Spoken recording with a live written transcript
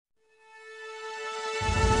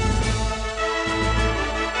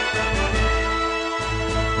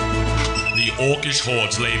Orcish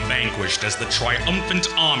hordes lay vanquished as the triumphant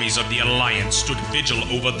armies of the Alliance stood vigil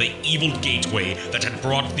over the evil gateway that had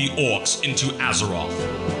brought the Orcs into Azeroth.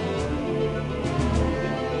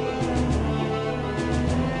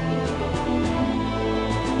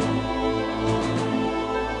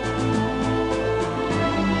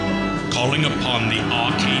 Calling upon the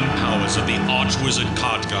arcane powers of the Archwizard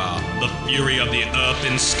Khadgar, the fury of the earth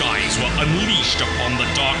and skies were unleashed upon the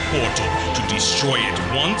Dark Portal to destroy it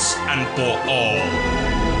once and for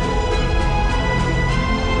all.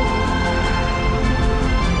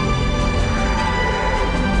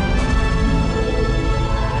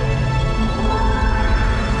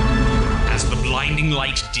 Blinding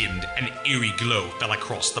light dimmed, an eerie glow fell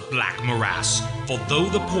across the black morass. For though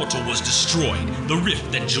the portal was destroyed, the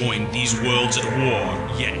rift that joined these worlds at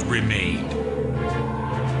war yet remained.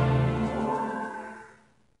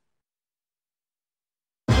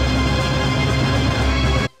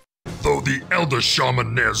 Though the Elder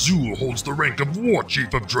Shaman Ner'zhul holds the rank of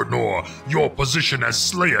Warchief of Draenor, your position as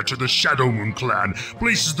Slayer to the Shadowmoon clan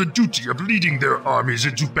places the duty of leading their armies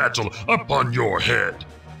into battle upon your head.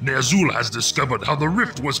 Ner'zhul has discovered how the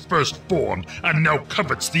rift was first formed and now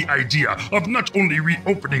covets the idea of not only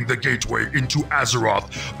reopening the gateway into Azeroth,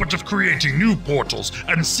 but of creating new portals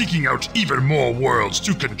and seeking out even more worlds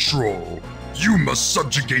to control. You must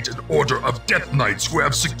subjugate an order of Death Knights who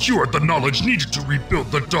have secured the knowledge needed to rebuild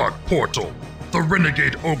the Dark Portal. The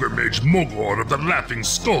renegade ogre mage Mogor of the Laughing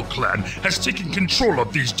Skull clan has taken control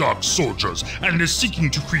of these dark soldiers and is seeking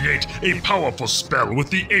to create a powerful spell with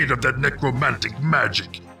the aid of their necromantic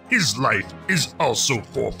magic. His life is also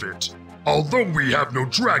forfeit. Although we have no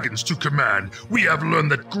dragons to command, we have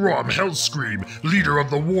learned that Grom Hellscream, leader of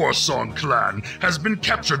the Warsong clan, has been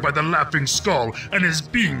captured by the Laughing Skull and is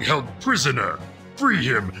being held prisoner. Free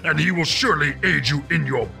him, and he will surely aid you in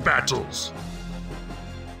your battles.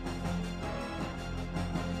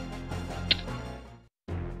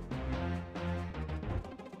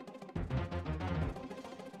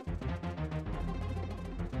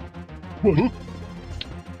 What, huh?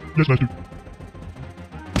 Yes, Master.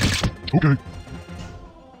 Okay.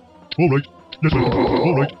 Alright. Yes, Master.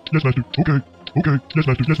 Alright. Yes, Master. Okay. Okay. Yes,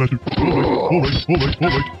 Master. Yes, Master. Alright. Alright. Alright.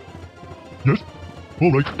 Alright. Yes.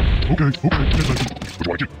 Alright. Okay. Okay. Yes, Master. What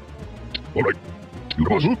do I do? Alright. You the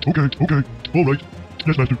boss. Okay. Okay. Alright.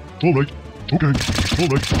 Yes, Master. Alright. Okay.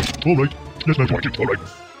 Alright. Alright. Yes, Master. What do I do? Alright.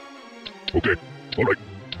 Okay. Alright.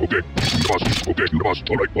 Okay. You the boss. Okay. You the boss.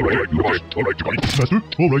 Alright. Alright. You the boss. Alright. You got it. Master.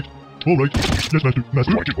 Alright. Alright. Yes, Master.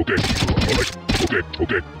 Master. Okay. Alright. Okay.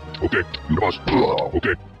 Okay. Okay. You the boss. Okay.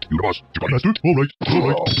 You the boss. You got it. Master. Alright.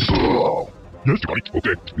 Alright. Yes. You got it.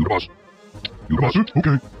 Okay. You the boss. You the boss. Master.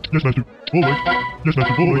 Okay. Yes, Master. Alright. Yes,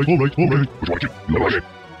 Master. Alright. Alright. Alright. What do I do? You the boss.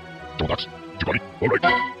 Don't ask. You got it. Alright.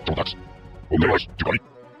 Don't ask. Okay, boss. You got it.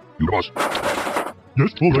 You the boss. Yes.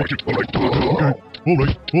 Alright. Alright. Okay.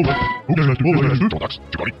 Alright. Alright. Okay, Master. Alright, Master. Don't ask.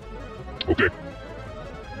 You got it. Okay.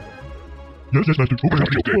 Yes, yes, Master. Okay.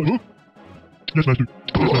 Okay. Yes, Master.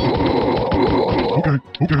 Yes, Master. Okay.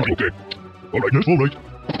 Okay. Okay. Alright. Yes, alright.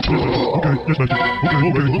 Yes, Master. Okay. Yes, Master. Okay.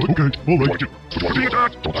 Alright. Okay. Alright.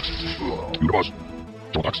 Don't ask. You the boss.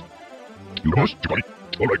 Don't ask. You the boss. You got it.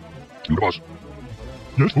 Alright. You the boss.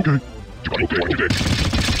 Yes. Okay. You got it.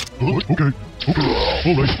 Okay. Okay. Okay.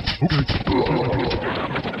 Alright.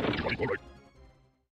 Okay.